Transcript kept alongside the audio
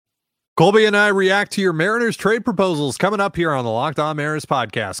Colby and I react to your Mariners trade proposals coming up here on the Locked On Mariners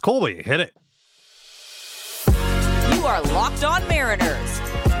podcast. Colby, hit it. You are Locked On Mariners,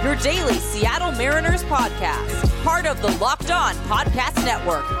 your daily Seattle Mariners podcast. Part of the Locked On Podcast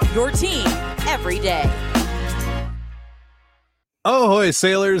Network, your team every day. Ahoy,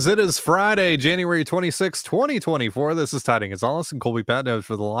 sailors. It is Friday, January 26, 2024. This is Tidy Gonzalez and Colby Patnos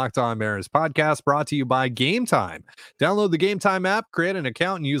for the Locked On Mariners podcast, brought to you by Game Time. Download the Game Time app, create an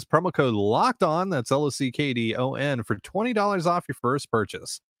account, and use promo code Locked On, that's LOCKDON, for $20 off your first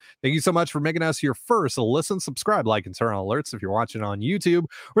purchase. Thank you so much for making us your first listen, subscribe, like, and turn on alerts if you're watching on YouTube,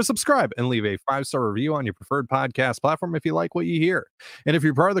 or subscribe and leave a 5-star review on your preferred podcast platform if you like what you hear. And if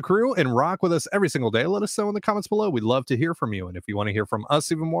you're part of the crew and rock with us every single day, let us know in the comments below. We'd love to hear from you. And if you want to hear from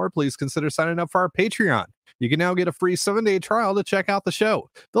us even more, please consider signing up for our Patreon. You can now get a free 7-day trial to check out the show.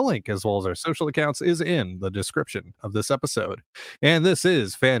 The link, as well as our social accounts, is in the description of this episode. And this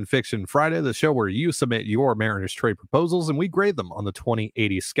is Fan Fiction Friday, the show where you submit your Mariners trade proposals and we grade them on the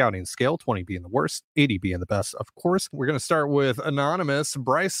 20-80 scouting scale, 20 being the worst, 80 being the best, of course. We're going to start with anonymous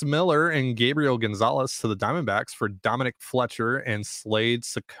Bryce Miller and Gabriel Gonzalez to the Diamondbacks for Dominic Fletcher and Slade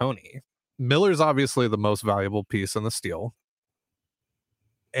Cecconi. Miller's obviously the most valuable piece in the steal.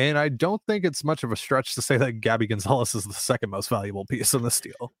 And I don't think it's much of a stretch to say that Gabby Gonzalez is the second most valuable piece in the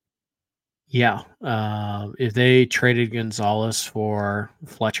steal. Yeah. If they traded Gonzalez for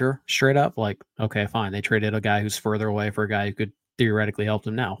Fletcher straight up, like, okay, fine. They traded a guy who's further away for a guy who could theoretically help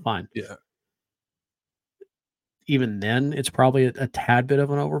them now. Fine. Yeah. Even then, it's probably a tad bit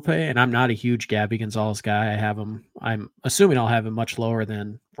of an overpay. And I'm not a huge Gabby Gonzalez guy. I'm assuming I'll have him much lower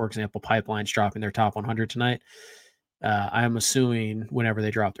than, for example, Pipeline's dropping their top 100 tonight. I'm assuming whenever they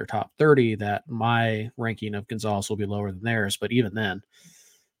drop their top 30 that my ranking of Gonzalez will be lower than theirs. But even then,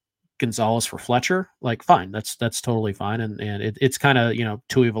 Gonzalez for Fletcher, like, fine. That's totally fine. And it's kind of,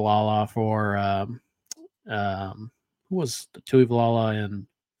 Tuivailala for who was the Tuivailala and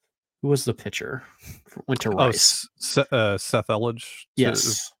who was the pitcher? Went to Rice. Seth Elledge.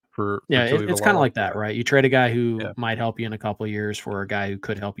 Yes. It's kind of like that, right? You trade a guy who might help you in a couple of years for a guy who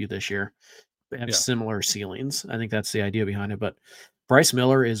could help you this year. Have similar ceilings. I think that's the idea behind it. But Bryce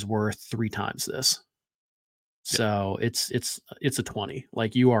Miller is worth 3 times this. So it's a 20.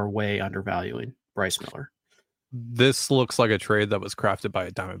 Like, you are way undervaluing Bryce Miller. This looks like a trade that was crafted by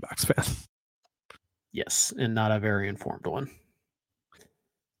a Diamondbacks fan. Yes, and not a very informed one.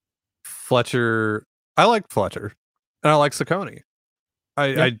 Fletcher, I like Fletcher, and I like Cecconi.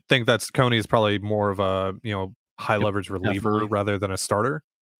 I think that Cecconi is probably more of a high leverage reliever rather than a starter.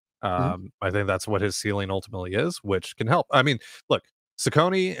 I think that's what his ceiling ultimately is, which can help. I mean, look,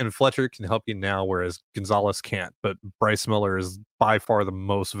 Cecconi and Fletcher can help you now, whereas Gonzalez can't. But Bryce Miller is by far the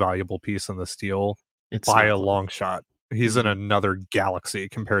most valuable piece in the steal by a long shot. He's in another galaxy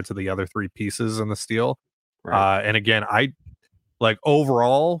compared to the other 3 pieces in the steal. Right. And again, I like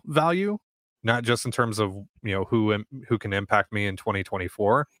overall value, not just in terms of who can impact me in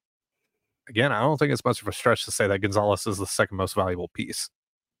 2024. Again, I don't think it's much of a stretch to say that Gonzalez is the second most valuable piece.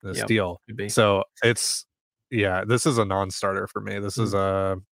 This deal. So this is a non-starter for me. This is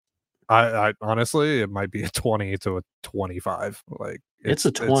I honestly, it might be a 20 to a 25. Like, it's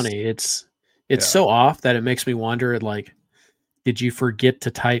a 20. It's so off that it makes me wonder, like, did you forget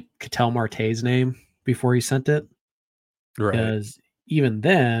to type Ketel Marte's name before you sent it? Right. Because even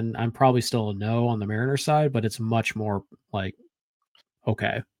then, I'm probably still a no on the Mariners side, but it's much more like,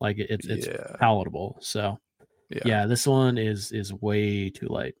 okay, like it's palatable. So this one is way too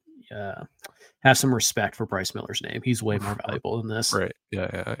light. Have some respect for Bryce Miller's name. He's way more valuable than this. Right.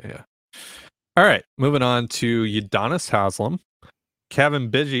 Yeah. All right. Moving on to Udonis Haslem, Kevin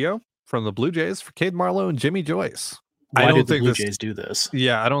Biggio from the Blue Jays for Cade Marlowe and Jimmy Joyce. Why did the Blue Jays do this?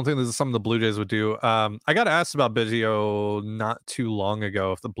 Yeah, I don't think this is something the Blue Jays would do. I got asked about Biggio not too long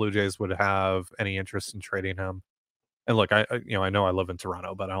ago if the Blue Jays would have any interest in trading him. And look, I know I live in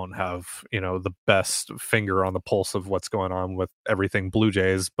Toronto, but I don't have, the best finger on the pulse of what's going on with everything Blue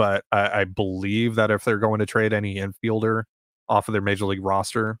Jays. But I believe that if they're going to trade any infielder off of their major league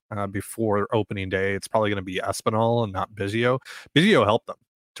roster before opening day, it's probably going to be Espinal and not Biggio. Biggio helped them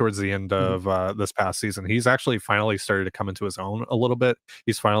towards the end of this past season. He's actually finally started to come into his own a little bit.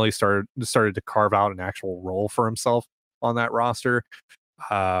 He's finally started to carve out an actual role for himself on that roster.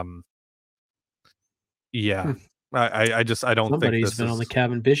 I don't Somebody's think been on the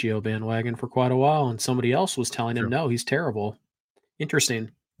Kevin Biggio bandwagon for quite a while, and somebody else was telling him, no, he's terrible.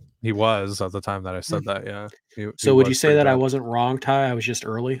 Interesting. He was at the time that I said that, yeah. So would you say that I wasn't wrong, Ty? I was just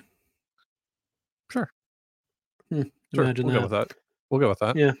early? Sure. Sure. Imagine we'll that. We'll go with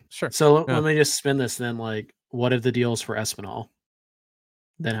that. Yeah. Sure. So let me just spin this then. Like, what if the deal's for Espinal?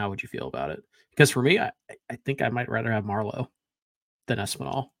 then how would you feel about it? Because for me, I think I might rather have Marlowe than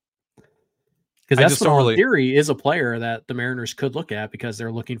Espinal. Because I just don't Espinal, really- in theory, is a player that the Mariners could look at because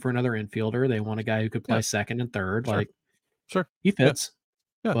they're looking for another infielder. They want a guy who could play second and third. Sure. Like, Sure. he fits.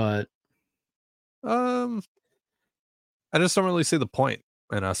 Yeah. But I just don't really see the point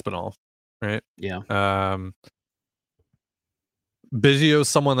in Espinal, right? yeah, Biggio is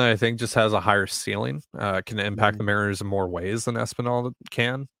someone that I think just has a higher ceiling, can impact the Mhm. Mariners in more ways than Espinal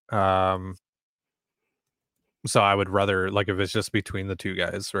can. So I would rather, like, if it's just between the two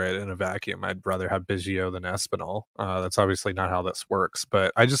guys, right, in a vacuum, I'd rather have Biggio than Espinal. That's obviously not how this works,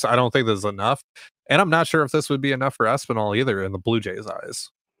 but I don't think there's enough, and I'm not sure if this would be enough for Espinal either in the Blue Jays' eyes.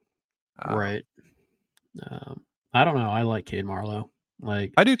 right. I don't know. I like Cade Marlowe.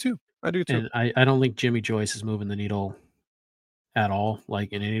 Like, I do too. and I don't think Jimmy Joyce is moving the needle at all,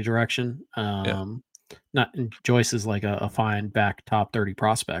 like in any direction. Not and Joyce is like a fine back top 30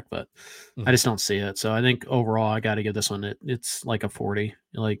 prospect, but Mhm. I just don't see it. So I think overall, I got to give this one. It's like a 40.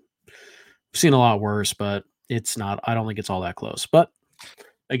 Like, I've seen a lot worse, but it's not. I don't think it's all that close. But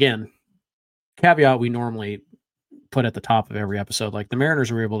again, caveat we normally put at the top of every episode, like the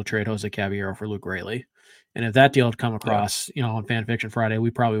Mariners were able to trade Jose Caballero for Luke Raley, and if that deal had come across, on Fan Fiction Friday,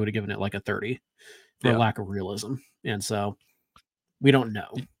 we probably would have given it like a 30 for lack of realism. And so we don't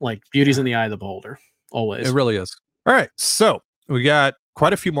know. Like, beauty's in the eye of the beholder. Always. It really is. All right. So we got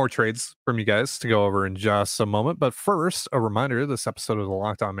quite a few more trades from you guys to go over in just a moment. But first, a reminder, this episode of the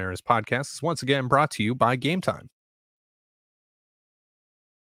Locked On Mariners podcast is once again brought to you by Game Time.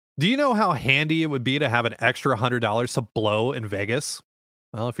 Do you know how handy it would be to have an extra $100 to blow in Vegas?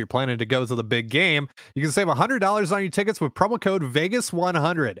 Well, if you're planning to go to the big game, you can save $100 on your tickets with promo code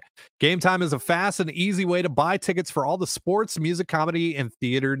Vegas100. Game Time is a fast and easy way to buy tickets for all the sports, music, comedy, and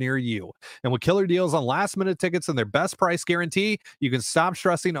theater near you. And with killer deals on last-minute tickets and their best price guarantee, you can stop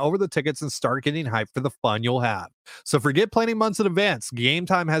stressing over the tickets and start getting hyped for the fun you'll have. So forget planning months in advance. Game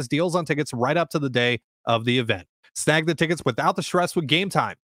Time has deals on tickets right up to the day of the event. Snag the tickets without the stress with Game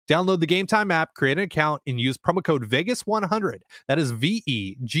Time. Download the Game Time app, create an account, and use promo code Vegas100. That is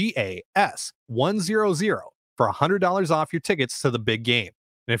VEGAS 100 for $100 off your tickets to the big game.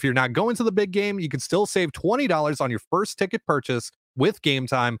 And if you're not going to the big game, you can still save $20 on your first ticket purchase with Game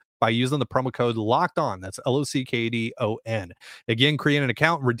Time by using the promo code Locked On. That's LOCKDON. Again, create an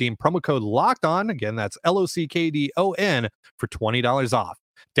account and redeem promo code Locked On. Again, that's LOCKDON for $20 off.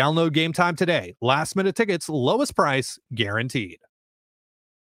 Download Game Time today. Last minute tickets, lowest price guaranteed.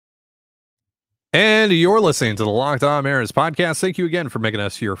 And you're listening to the Locked On Mariners podcast. Thank you again for making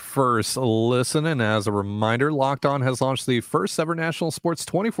us your first listen. And as a reminder, Locked On has launched the first ever national sports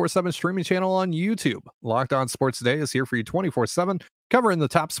 24/7 streaming channel on YouTube. Locked On Sports Today is here for you 24/7, covering the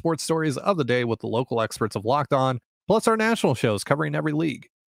top sports stories of the day with the local experts of Locked On, plus our national shows covering every league.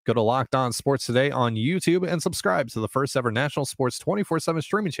 Go to Locked On Sports Today on YouTube and subscribe to the first ever national sports 24/7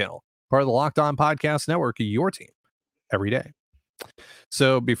 streaming channel, part of the Locked On Podcast Network, your team every day.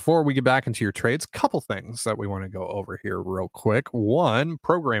 So before we get back into your trades, couple things that we want to go over here real quick. One,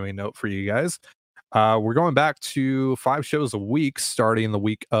 programming note for you guys. We're going back to 5 shows a week starting the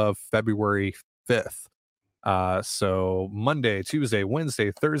week of February 5th. So Monday, Tuesday,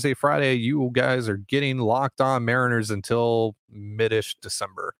 Wednesday, Thursday, Friday, you guys are getting Locked On Mariners until mid-ish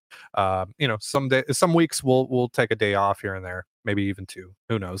December. Some weeks we'll take a day off here and there, maybe even 2,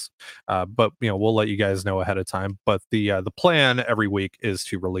 who knows. But we'll let you guys know ahead of time. But the plan every week is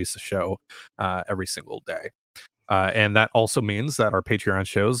to release a show every single day. And that also means that our Patreon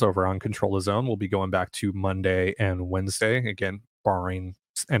shows over on Control the Zone will be going back to Monday and Wednesday, again, barring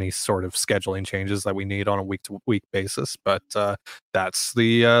any sort of scheduling changes that we need on a week-to-week basis. But that's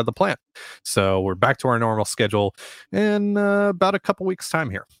the plan. So we're back to our normal schedule in about a couple weeks'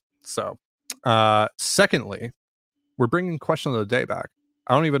 time here. So secondly, we're bringing question of the day back.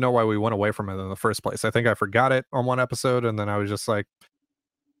 I don't even know why we went away from it in the first place. I think I forgot it on one episode, and then I was just like,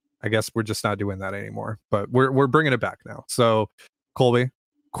 I guess we're just not doing that anymore. But we're bringing it back now. So, Colby,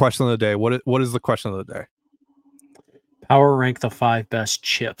 question of the day. What is the question of the day? Power rank the 5 best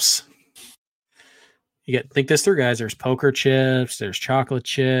chips. Think this through, guys. There's poker chips, there's chocolate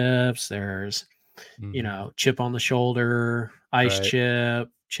chips, there's chip on the shoulder, ice chip,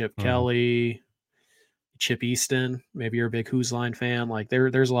 Chip Kelly, Chip Easton. Maybe you're a big Who's Line fan. Like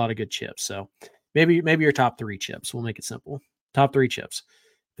there's a lot of good chips. So maybe your top 3 chips. We'll make it simple. Top 3 chips.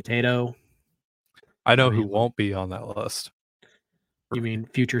 Potato. I know who won't be on that list. You mean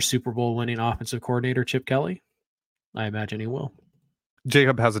future Super Bowl winning offensive coordinator Chip Kelly? I imagine he will.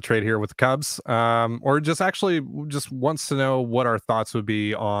 Jacob has a trade here with the Cubs, or just wants to know what our thoughts would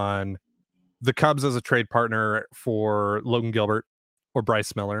be on the Cubs as a trade partner for Logan Gilbert or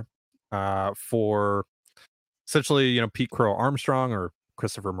Bryce Miller for essentially, Pete Crow Armstrong or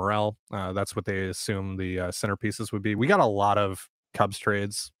Christopher Morel. That's what they assume the centerpieces would be. We got a lot of Cubs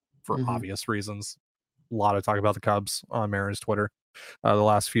trades for obvious reasons. A lot of talk about the Cubs on Mariners Twitter the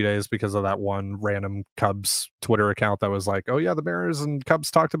last few days because of that one random Cubs Twitter account that was like, oh yeah, the Mariners and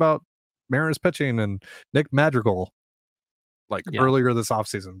Cubs talked about Mariners pitching and Nick Madrigal earlier this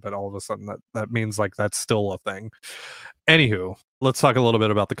offseason, but all of a sudden that means like that's still a thing. Anywho, let's talk a little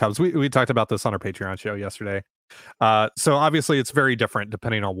bit about the Cubs. We talked about this on our Patreon show yesterday. So obviously it's very different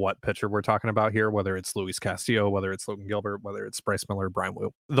depending on what pitcher we're talking about here, whether it's Luis Castillo, whether it's Logan Gilbert, whether it's Bryce Miller, Brian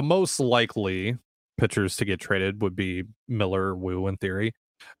Wu. The most likely pitchers to get traded would be Miller, Wu in theory.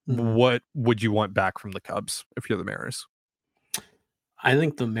 What would you want back from the Cubs if you're the Mariners? I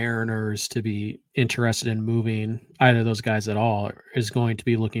think the Mariners, to be interested in moving either of those guys at all, is going to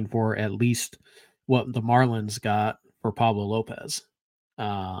be looking for at least what the Marlins got for Pablo Lopez,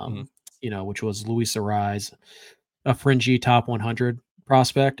 which was Luis Arraez, a fringy top 100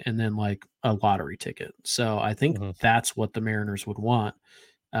 prospect, and then like a lottery ticket. So I think that's what the Mariners would want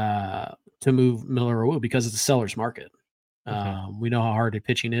to move Miller or Wu, because it's a seller's market. We know how hard the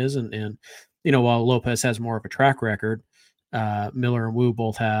pitching is, and while Lopez has more of a track record, Miller and Wu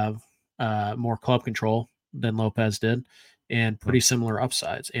both have more club control than Lopez did, and pretty similar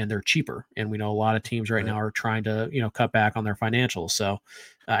upsides, and they're cheaper. And we know a lot of teams right now are trying to, cut back on their financials. So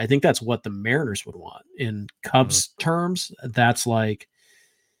I think that's what the Mariners would want. In Cubs terms, that's like,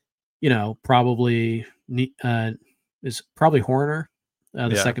 probably is probably Horner,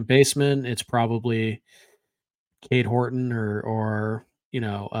 the second baseman. It's probably Cade Horton or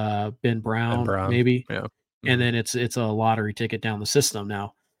Ben Brown, maybe. Yeah. And then it's a lottery ticket down the system.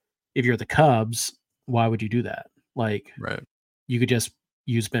 Now, if you're the Cubs, why would you do that? Like, you could just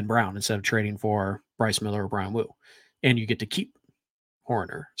use Ben Brown instead of trading for Bryce Miller or Brian Wu, and you get to keep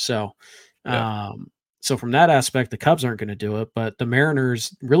Horner. So, so from that aspect, the Cubs aren't going to do it, but the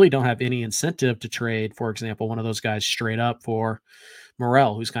Mariners really don't have any incentive to trade, for example, one of those guys straight up for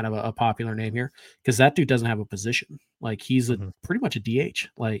Morel, who's kind of a popular name here, because that dude doesn't have a position. Like, he's pretty much a DH.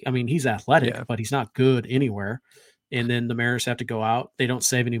 Like, I mean, he's athletic, but he's not good anywhere. And then the Mariners have to go out. They don't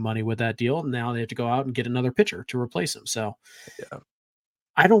save any money with that deal. And now they have to go out and get another pitcher to replace him. So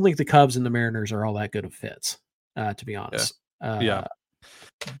I don't think the Cubs and the Mariners are all that good of fits, to be honest.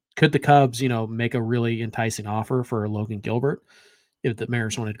 Could the Cubs, make a really enticing offer for Logan Gilbert if the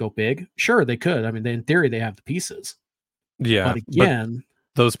Mariners wanted to go big? Sure, they could. I mean, in theory, they have the pieces. Yeah. But again,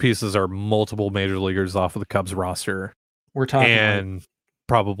 those pieces are multiple major leaguers off of the Cubs roster. We're talking and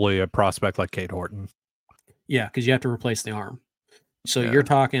probably a prospect like Cade Horton. Yeah, because you have to replace the arm. So you're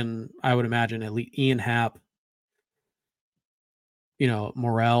talking, I would imagine, at least Ian Happ,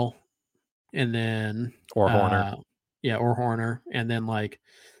 Morel, and then or Horner. Or Horner. And then like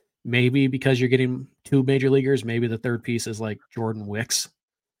maybe because you're getting two major leaguers, maybe the third piece is like Jordan Wicks,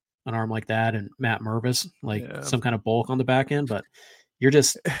 an arm like that, and Matt Mervis, some kind of bulk on the back end. But you're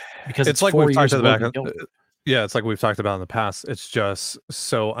just, because it's like we've talked about. It's like we've talked about in the past. It's just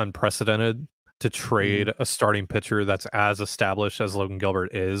so unprecedented to trade a starting pitcher that's as established as Logan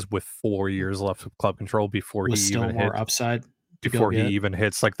Gilbert is, with 4 years left of club control before with he still even more upside. Before he even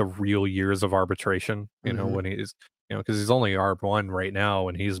hits like the real years of arbitration, when he's, because he's only R1 right now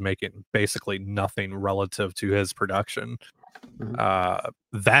and he's making basically nothing relative to his production.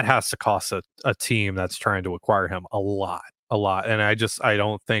 That has to cost a team that's trying to acquire him a lot. And I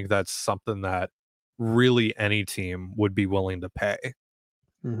don't think that's something that really any team would be willing to pay,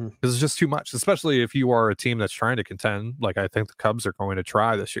 because it's just too much, especially if you are a team that's trying to contend. Like, I think the Cubs are going to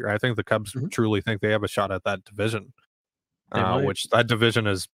try this year. I think the Cubs truly think they have a shot at that division, which that division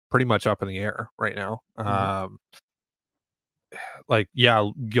is pretty much up in the air right now.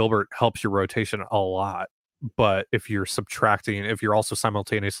 Gilbert helps your rotation a lot, but if you're also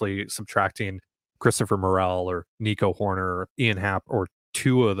simultaneously subtracting Christopher Morel or Nico Horner or Ian Happ, or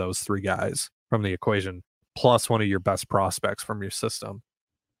two of those three guys from the equation, plus one of your best prospects from your system,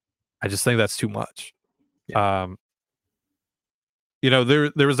 I just think that's too much. There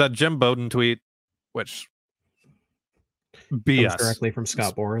was that Jim Bowden tweet, which BS. Comes directly from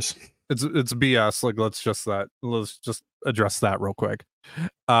Scott Boras. It's BS. Like, let's just address that real quick.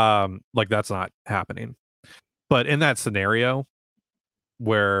 That's not happening. But in that scenario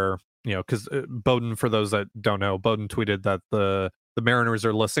where, because Bowden, for those that don't know, Bowden tweeted that the Mariners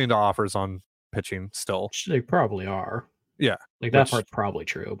are listening to offers on pitching still. They probably are. Yeah. That part's probably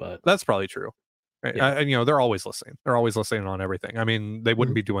true, but that's probably true. Right. Yeah. They're always listening. They're always listening on everything. I mean, they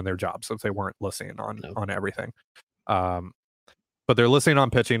wouldn't be doing their jobs if they weren't listening on everything. But they're listening on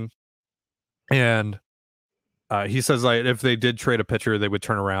pitching. And he says like if they did trade a pitcher, they would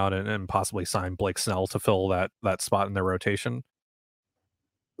turn around and possibly sign Blake Snell to fill that spot in their rotation.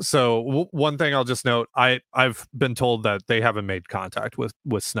 So one thing I'll just note, I've been told that they haven't made contact with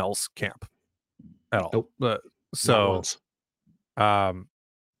Snell's camp at all. Nope. So,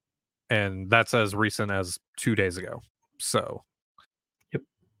 and that's as recent as 2 days ago. So, yep,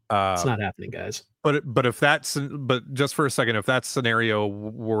 it's not happening, guys. But just for a second, if that scenario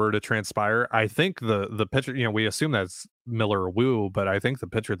were to transpire, I think the pitcher, we assume that's Miller or Woo, but I think the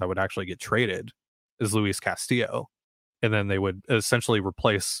pitcher that would actually get traded is Luis Castillo, and then they would essentially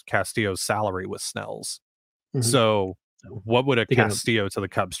replace Castillo's salary with Snell's. Mm-hmm. So, what would a Castillo to the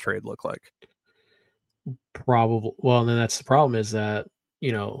Cubs trade look like? Probably. Well, then that's the problem is that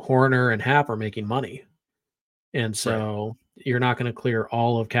Horner and Happ are making money, and so you're not going to clear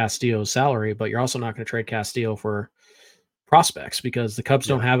all of Castillo's salary, but you're also not going to trade Castillo for prospects because the Cubs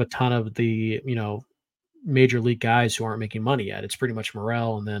don't have a ton of the major league guys who aren't making money yet. It's pretty much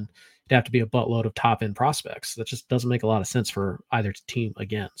Morel, and then it'd have to be a buttload of top end prospects. That just doesn't make a lot of sense for either team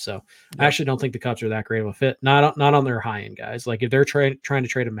again. So I actually don't think the Cubs are that great of a fit. Not on their high end guys. Like if they're trying to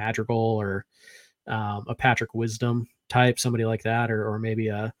trade a Madrigal or a Patrick Wisdom type, somebody like that, or maybe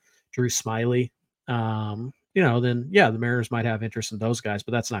a Drew Smiley, then the Mariners might have interest in those guys,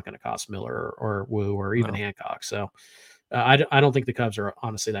 but that's not going to cost Miller or Woo or even Hancock. So I don't think the Cubs are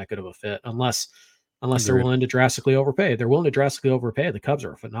honestly that good of a fit unless they're willing to drastically overpay. If they're willing to drastically overpay, the Cubs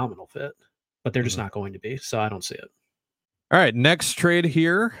are a phenomenal fit, but they're just not going to be. So I don't see it. All right, next trade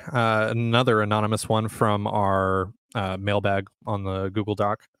here, another anonymous one from our mailbag on the Google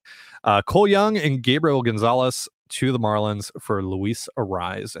Doc. Cole Young and Gabriel Gonzalez to the Marlins for Luis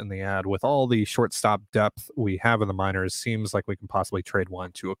Arraez in the ad. With all the shortstop depth we have in the minors, seems like we can possibly trade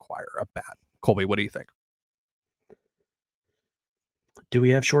one to acquire a bat. Colby, what do you think? Do we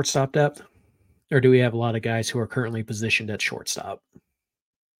have shortstop depth? Or do we have a lot of guys who are currently positioned at shortstop?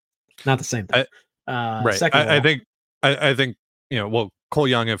 Not the same thing. Right. I think, Cole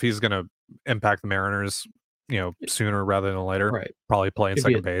Young, if he's going to impact the Mariners, sooner rather than later, probably playing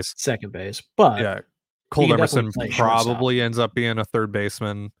second base. Second base. But yeah, Cole Emerson probably ends up being a third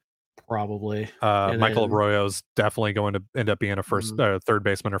baseman. Probably. Michael Arroyo's definitely going to end up being a third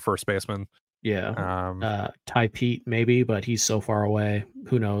baseman or first baseman. Yeah. Ty Pete maybe, but he's so far away.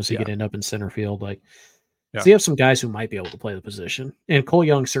 Who knows? He could end up in center field. So you have some guys who might be able to play the position, and Cole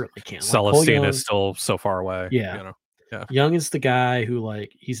Young certainly can. Celestine is still so far away. Yeah. Young is the guy who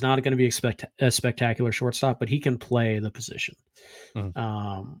he's not going to be a spectacular shortstop, but he can play the position.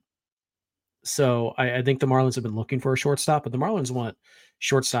 Mm-hmm. So I think the Marlins have been looking for a shortstop, but the Marlins want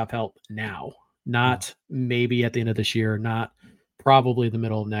shortstop help now, not maybe at the end of this year, not probably the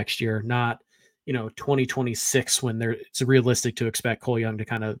middle of next year, not 2026 when it's realistic to expect Cole Young to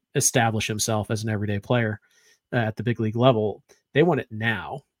kind of establish himself as an everyday player at the big league level. They want it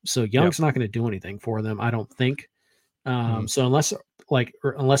now. So Young's not going to do anything for them, I don't think. So unless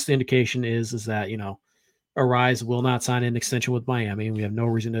the indication is that, Arraez will not sign an extension with Miami, and we have no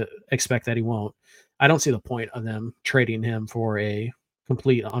reason to expect that he won't. I don't see the point of them trading him for a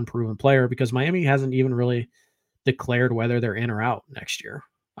complete unproven player because Miami hasn't even really declared whether they're in or out next year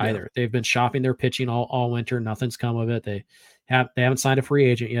either. They've been shopping their pitching all winter. Nothing's come of it. They haven't signed a free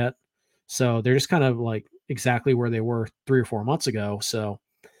agent yet. So they're just kind of exactly where they were 3 or 4 months ago. So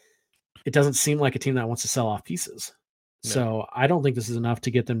it doesn't seem like a team that wants to sell off pieces. Yeah. So I don't think this is enough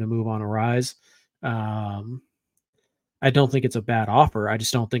to get them to move on Arraez. I don't think it's a bad offer. I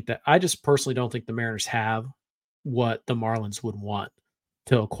just personally don't think the Mariners have what the Marlins would want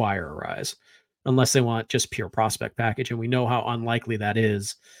to acquire Arraez, unless they want just pure prospect package. And we know how unlikely that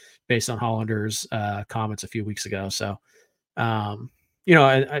is based on Hollander's comments a few weeks ago. So, I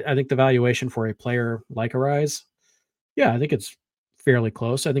think the valuation for a player like Arraez, I think it's fairly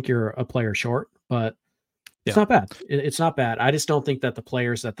close. I think you're a player short, but it's not bad. It's not bad. I just don't think that the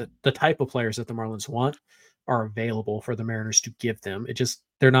players that the type of players that the Marlins want are available for the Mariners to give them.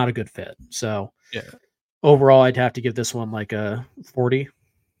 They're not a good fit. So overall, I'd have to give this one a 40.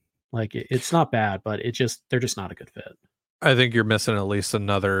 It's not bad, but they're just not a good fit. I think you're missing at least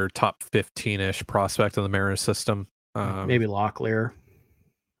another top 15-ish prospect in the Mariners system. Maybe Locklear,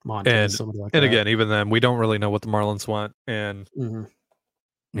 Montez, somebody like that. And again, even then, we don't really know what the Marlins want. And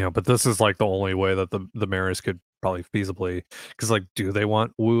but this is the only way that the Mariners could probably feasibly, because do they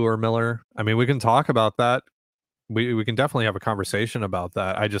want Woo or Miller? I mean, we can talk about that. We can definitely have a conversation about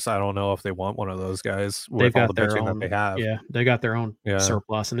that. I don't know if they want one of those guys with all the pitching that they have. Yeah, they got their own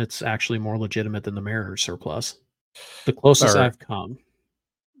surplus, and it's actually more legitimate than the Mariners surplus. The closest I've come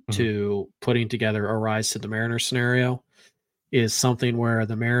to putting together a Arraez to the Mariners scenario is something where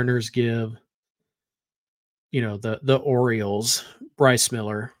the Mariners give the Orioles, Bryce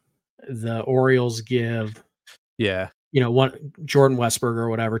Miller, the Orioles give one Jordan Westburg or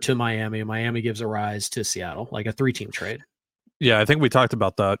whatever to Miami. Miami gives a rise to Seattle, like a 3-team trade. Yeah, I think we talked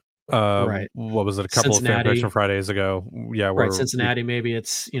about that. Right. What was it? A couple Cincinnati, of Fan Fiction Fridays ago. Yeah, right. Cincinnati, maybe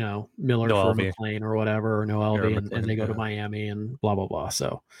it's Miller for Elvey. McLean or whatever, or no Elvey, and they go to yeah. Miami and blah blah blah.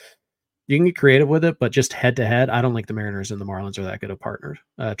 So you can get creative with it, but just head to head, I don't think the Mariners and the Marlins are that good of partners,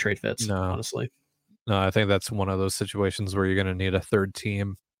 trade fits. No. Honestly. No, I think that's one of those situations where you're going to need a third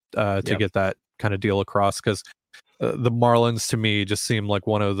team to get that kind of deal across, because the Marlins to me just seem like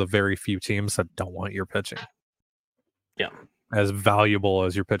one of the very few teams that don't want your pitching. Yeah. As valuable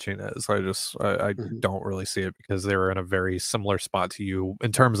as your pitching is, I don't really see it, because they were in a very similar spot to you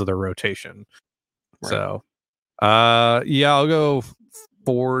in terms of their rotation. Right. So, I'll go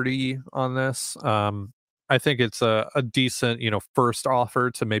 40 on this. I think it's a decent, first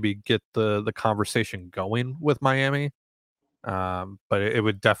offer to maybe get the conversation going with Miami. But it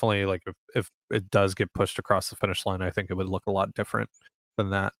would definitely, like, if it does get pushed across the finish line, I think it would look a lot different than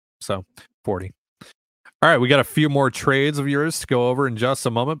that. So 40. All right, we got a few more trades of yours to go over in just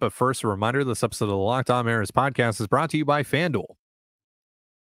a moment. But first, a reminder, this episode of the Locked On Mariners podcast is brought to you by FanDuel. All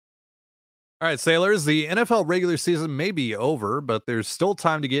right, Sailors, the NFL regular season may be over, but there's still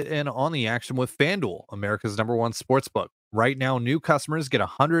time to get in on the action with FanDuel, America's #1 sportsbook. Right now, new customers get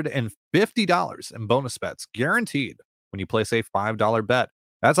 $150 in bonus bets guaranteed when you place a $5 bet.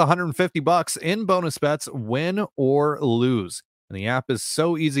 That's $150 in bonus bets, win or lose. And the app is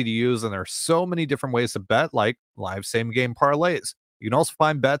so easy to use, and there are so many different ways to bet, like live same-game parlays. You can also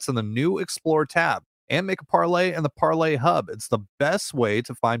find bets in the new Explore tab and make a parlay in the Parlay Hub. It's the best way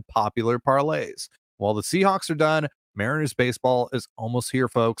to find popular parlays. While the Seahawks are done, Mariners baseball is almost here,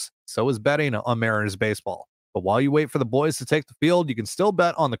 folks. So is betting on Mariners baseball. But while you wait for the boys to take the field, you can still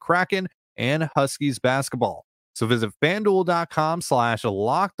bet on the Kraken and Huskies basketball. So visit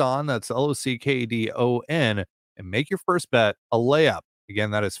FanDuel.com/LockedOn, that's LOCKDON, and make your first bet a layup.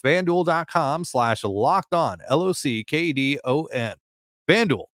 Again, that is FanDuel.com/LockedOn, LOCKDON.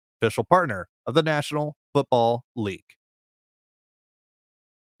 FanDuel, official partner of the National Football League.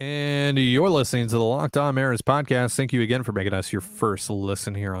 And you're listening to the Locked On Mariners podcast. Thank you again for making us your first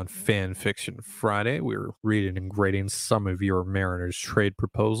listen here on Fan Fiction Friday. We're reading and grading some of your Mariners trade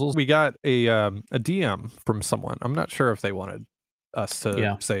proposals. We got a DM from someone. I'm not sure if they wanted us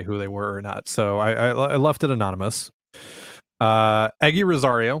to say who they were or not, so I left it anonymous. Eggy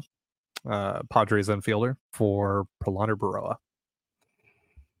Rosario, Padres infielder, for Prolander Berroa.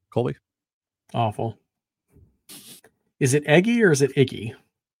 Colby? Awful. Is it Eggy or is it Iggy?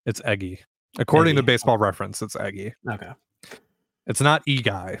 It's Eggy. According to Baseball Reference, it's Eggy. Okay. It's not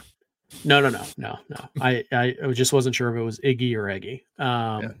E-Guy. No. I just wasn't sure if it was Iggy or Eggy.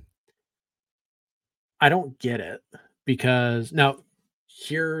 I don't get it, because now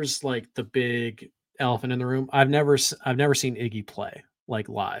here's like the big elephant in the room. I've never seen Iggy play like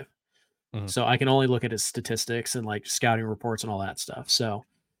live. Mm-hmm. So I can only look at his statistics and like scouting reports and all that stuff. So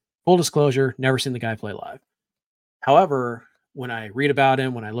full disclosure, never seen the guy play live. However, when I read about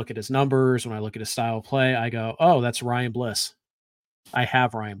him, when I look at his numbers, when I look at his style of play, I go, oh, that's Ryan Bliss. I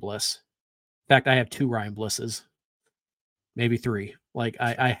have Ryan Bliss. In fact, I have 2 Ryan Blisses, maybe 3. Like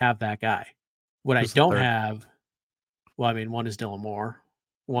I have that guy. What I don't have, well, I mean, one is Dylan Moore.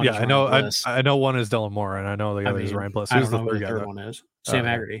 One is I know one is Dylan Moore, and I know the other is Ryan Bliss. Who's the third one is? Sam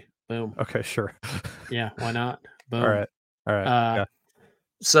Haggerty. Boom. Okay, sure. Yeah, why not? Boom. All right. Yeah.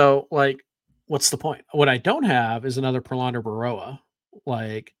 So, like, what's the point? What I don't have is another Prolander Berroa.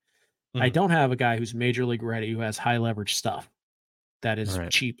 Like, I don't have a guy who's major league ready, who has high leverage stuff that is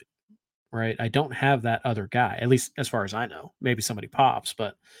cheap, right? I don't have that other guy, at least as far as I know. Maybe somebody pops,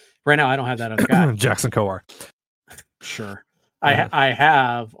 but right now I don't have that other guy. Jackson Kowar. Sure. I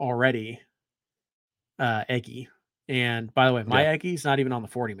have already Eggy. And by the way, my Eggy's not even on the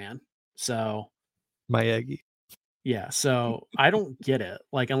 40 man. So my Eggy. Yeah. So I don't get it.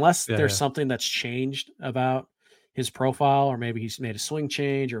 Like, unless there's something that's changed about his profile, or maybe he's made a swing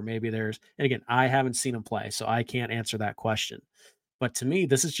change, or maybe and again, I haven't seen him play, so I can't answer that question. But to me,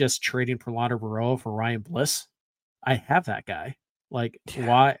 this is just trading Prolander Berroa for Ryan Bliss. I have that guy. Like,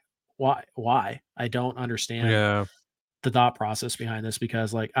 why? I don't understand the thought process behind this,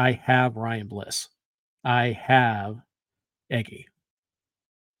 because like, I have Ryan Bliss. I have Eggy.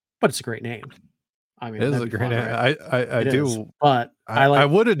 But it's a great name. I mean, it is a great name. Right? I do. But I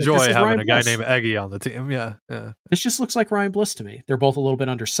would enjoy having a guy named Eggy on the team. Yeah. This just looks like Ryan Bliss to me. They're both a little bit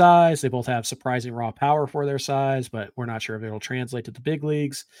undersized. They both have surprising raw power for their size, but we're not sure if it'll translate to the big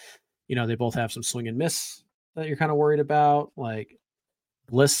leagues. They both have some swing and miss that you're kind of worried about. Like,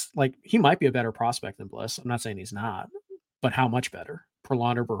 Bliss, like he might be a better prospect than Bliss. I'm not saying he's not, but how much better?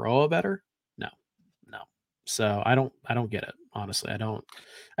 Prolander Baroa better? No. So I don't get it. Honestly, I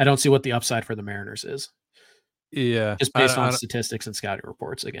don't see what the upside for the Mariners is. Yeah. Just based on statistics and scouting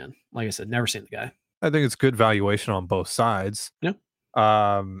reports. Again, like I said, never seen the guy. I think it's good valuation on both sides. Yeah.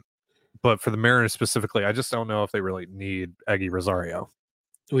 But for the Mariners specifically, I just don't know if they really need Eggy Rosario.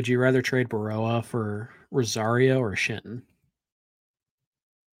 Would you rather trade Baroa for Rosario or Shinton?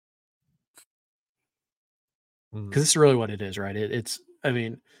 Because this is really what it is, right? It's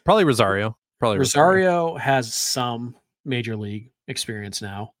probably Rosario. Rosario has some major league experience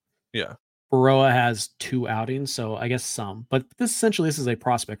now. Yeah. Baroa has 2 outings, so I guess some. But this is a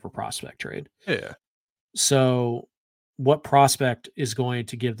prospect for prospect trade. Yeah. So what prospect is going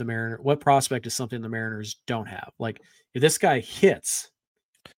to give the Mariners? What prospect is something the Mariners don't have? Like if this guy hits,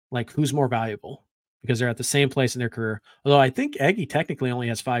 like who's more valuable? Because they're at the same place in their career. Although I think Eggy technically only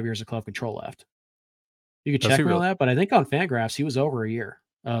has 5 years of club control left. You could check me on that, but I think on Fangraphs he was over a year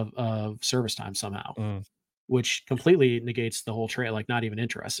of service time somehow, which completely negates the whole trade. Like not even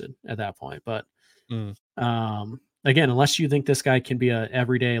interested at that point. But again, unless you think this guy can be a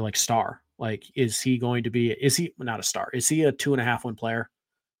everyday like star, like is he not a star? Is he a 2.5 win player?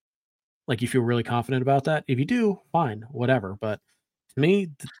 Like you feel really confident about that? If you do, fine, whatever. But to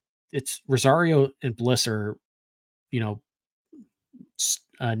me, it's Rosario and Bliss are,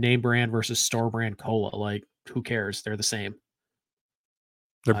 name brand versus store brand cola. Like who cares? They're the same.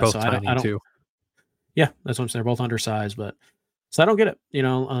 They're both tiny too. Yeah, that's what I'm saying. They're both undersized, but so I don't get it.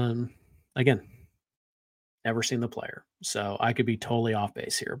 Again, never seen the player, so I could be totally off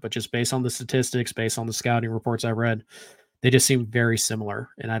base here. But just based on the statistics, based on the scouting reports I read, they just seem very similar,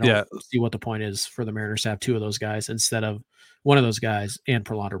 and I don't see what the point is for the Mariners to have 2 of those guys instead of one of those guys and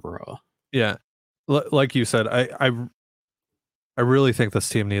Prolander Baroa. Yeah, like you said, I really think this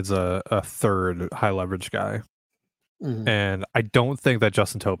team needs a third high leverage guy. Mm-hmm. And I don't think that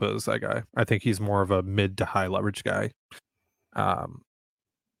Justin Topa is that guy. I think he's more of a mid to high leverage guy.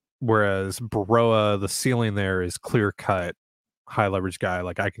 Whereas Baroa, the ceiling there is clear cut high leverage guy.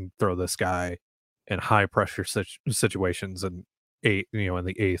 Like I can throw this guy in high pressure situations in in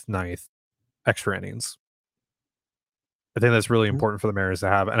the 8th, 9th extra innings. I think that's really important for the Mariners to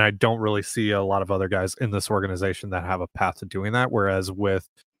have. And I don't really see a lot of other guys in this organization that have a path to doing that. Whereas with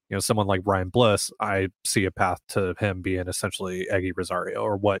someone like Ryan Bliss, I see a path to him being essentially Eggy Rosario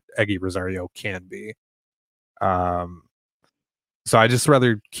or what Eggy Rosario can be. So I just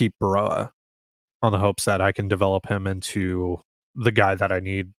rather keep Baroa on the hopes that I can develop him into the guy that I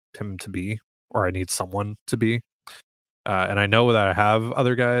need him to be, or I need someone to be. And I know that I have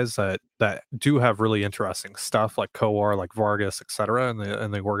other guys that do have really interesting stuff like Kowar, like Vargas, etc.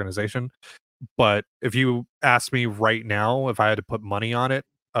 in the organization. But if you ask me right now, if I had to put money on it,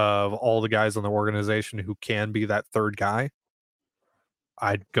 of all the guys in the organization who can be that third guy,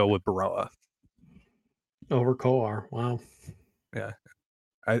 I'd go with Baroa over Kowar. Wow. Yeah,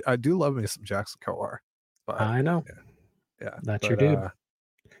 I do love me some Jackson Kowar. But I know. Yeah, that's your dude.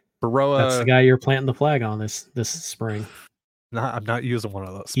 Baroa. That's the guy you're planting the flag on this spring. I'm not using one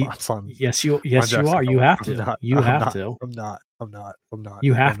of those spots on. Yes, you are. You have to. You have to. I'm not.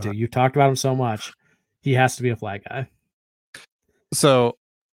 You have to. You've talked about him so much. He has to be a flag guy. So.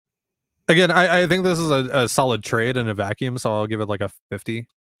 Again, I think this is a solid trade in a vacuum, so I'll give it like a 50.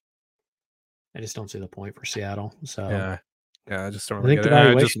 I just don't see the point for Seattle. So yeah, I just don't. I think the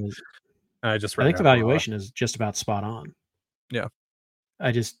valuation I think the valuation is just about spot on. Yeah,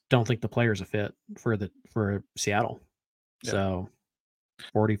 I just don't think the player's a fit for Seattle. Yeah. So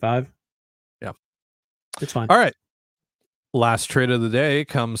 45. Yeah, it's fine. All right. Last trade of the day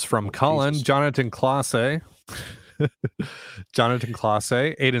comes from Colin, Jesus. Jonathan Clase. Jonathan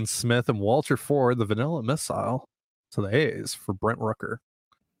Clase, Aiden Smith, and Walter Ford, the Vanilla Missile to the A's for Brent Rooker.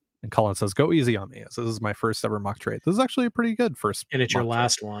 And Colin says, go easy on me. This is my first ever mock trade. This is actually a pretty good first. And it's your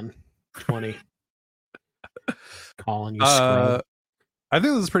last one. 20. Colin, you scrub. I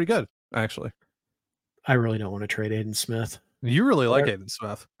think this is pretty good, actually. I really don't want to trade Aiden Smith. You really like Aiden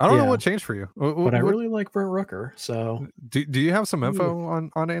Smith. I don't know what changed for you. But I really like Brent Rooker. So do you have some info on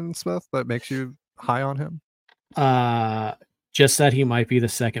Aiden Smith that makes you high on him? Just that he might be the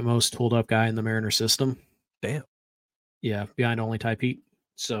second most tooled up guy in the Mariner system. Damn. Yeah, behind only Ty Pete.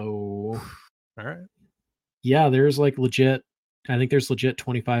 So all right. Yeah, there's like legit. I think there's legit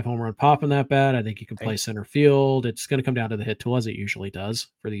 25 home run pop in that bat. I think he can play center field. It's going to come down to the hit tool as it usually does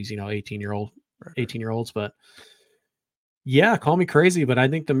for these, 18-year-olds. But yeah, call me crazy, but I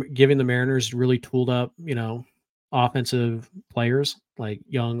think giving the Mariners really tooled up, offensive players, like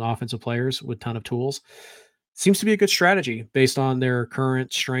young offensive players with ton of tools, seems to be a good strategy based on their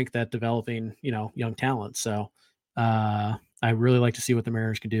current strength at developing, young talent. So I really like to see what the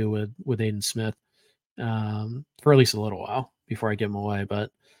Mariners can do with Aiden Smith for at least a little while before I give him away.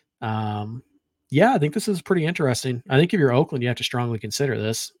 But yeah, I think this is pretty interesting. I think if you're Oakland, you have to strongly consider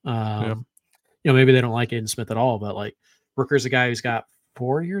this. Maybe they don't like Aiden Smith at all, but like Rooker's a guy who's got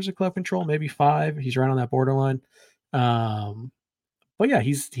 4 years of club control, maybe 5. He's right on that borderline. But yeah,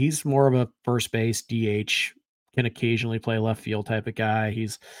 he's more of a first base DH, can occasionally play left field type of guy.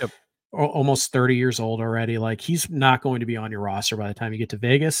 He's almost 30 years old already. Like, he's not going to be on your roster by the time you get to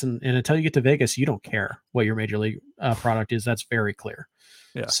Vegas. And until you get to Vegas, you don't care what your major league product is. That's very clear.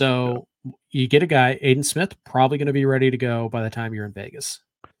 Yeah. So you get a guy, Aiden Smith, probably going to be ready to go by the time you're in Vegas.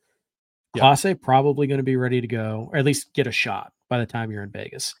 Clase probably going to be ready to go, or at least get a shot by the time you're in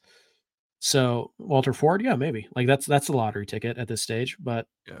Vegas. So Walter Ford, yeah, maybe. Like that's a lottery ticket at this stage. But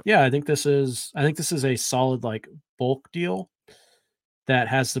yeah, I think this is a solid like bulk deal that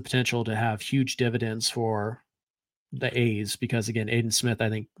has the potential to have huge dividends for the A's, because again, Aiden Smith, I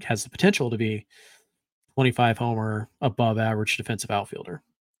think, has the potential to be 25 homer, above average defensive outfielder.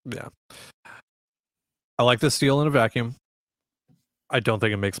 Yeah. I like this deal in a vacuum. I don't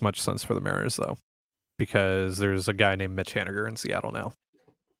think it makes much sense for the Mariners, though, because there's a guy named Mitch Haniger in Seattle now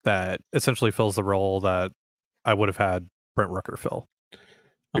that essentially fills the role that I would have had Brent Rooker fill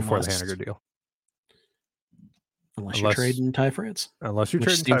before the Haniger deal. Unless you're trading Ty France. Unless you're which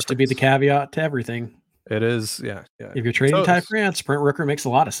trading seems Ty to be the caveat to everything. It is, yeah. If you're trading Ty France, Brent Rooker makes a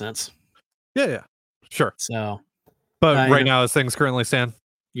lot of sense. Yeah, sure. So, but right now, as things currently stand,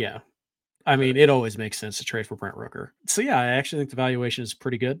 yeah. I mean, it always makes sense to trade for Brent Rooker. So yeah, I actually think the valuation is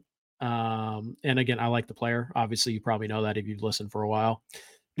pretty good. And again, I like the player. Obviously, you probably know that if you've listened for a while.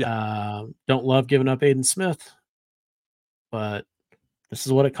 Yeah. Don't love giving up Aiden Smith, but this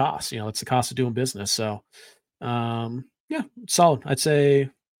is what it costs. It's the cost of doing business. So, yeah, solid. I'd say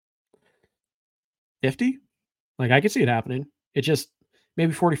 50. Like, I could see it happening. It just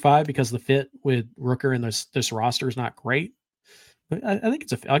maybe 45 because the fit with Rooker and this roster is not great. But I think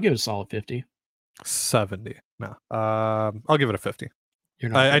I'll give it a solid 50. 70. No. I'll give it a 50.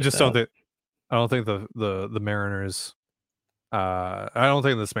 You're not. I just don't think. I don't think the Mariners. I don't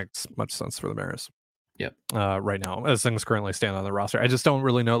think this makes much sense for the Mariners. Yep. Right now, as things currently stand on the roster, I just don't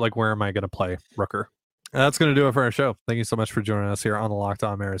really know where am I going to play Rooker. That's going to do it for our show. Thank you so much for joining us here on the Locked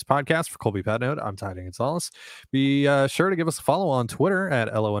On Mariners podcast. For Colby Patnode, I'm Ty Gonzalez. Be sure to give us a follow on Twitter at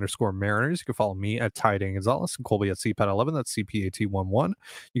LO_Mariners. You can follow me at Ty Gonzalez and Colby at CPAT11. That's CPAT11.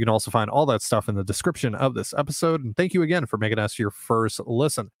 You can also find all that stuff in the description of this episode. And thank you again for making us your first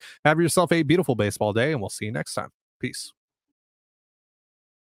listen. Have yourself a beautiful baseball day, and we'll see you next time. Peace.